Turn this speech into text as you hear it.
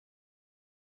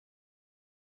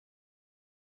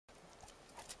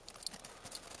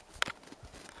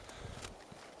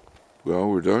Well,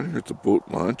 we're down here at the boat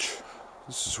launch.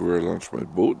 This is where I launch my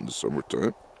boat in the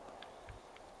summertime.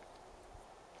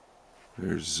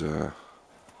 There's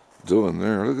Dylan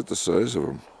there. Look at the size of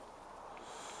him.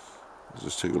 I'll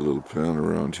just take a little pan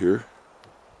around here.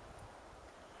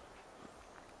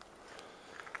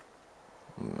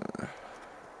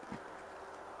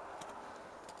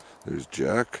 There's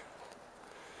Jack.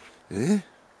 Eh?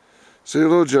 Say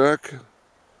hello, Jack.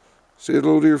 Say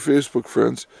hello to your Facebook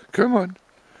friends. Come on.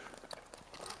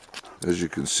 As you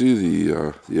can see,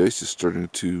 the ice is starting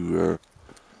to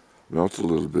melt a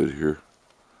little bit here,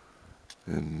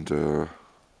 and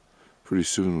pretty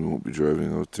soon we won't be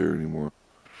driving out there anymore.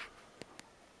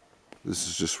 This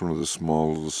is just one of the small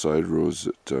little side roads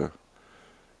that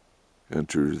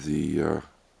enter the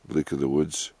Lake of the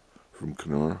Woods from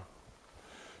Kenora.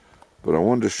 But I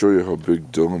wanted to show you how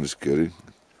big Dylan is getting.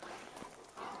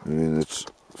 I mean, if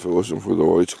it wasn't for the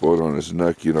white spot on his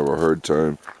neck, you'd have a hard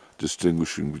time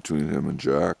distinguishing between him and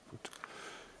Jack. But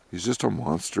he's just a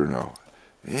monster now.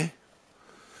 Eh?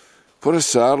 Put a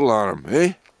saddle on him,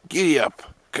 eh? Giddy up.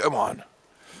 Come on.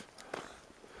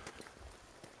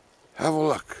 Have a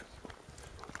look.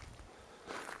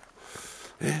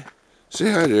 Eh?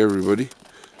 Say hi to everybody.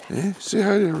 Eh? Say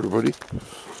hi to everybody.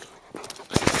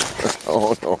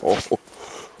 Oh, no.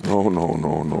 No, no,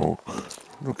 no, no.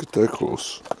 Don't get that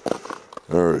close.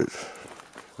 All right.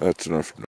 That's enough now.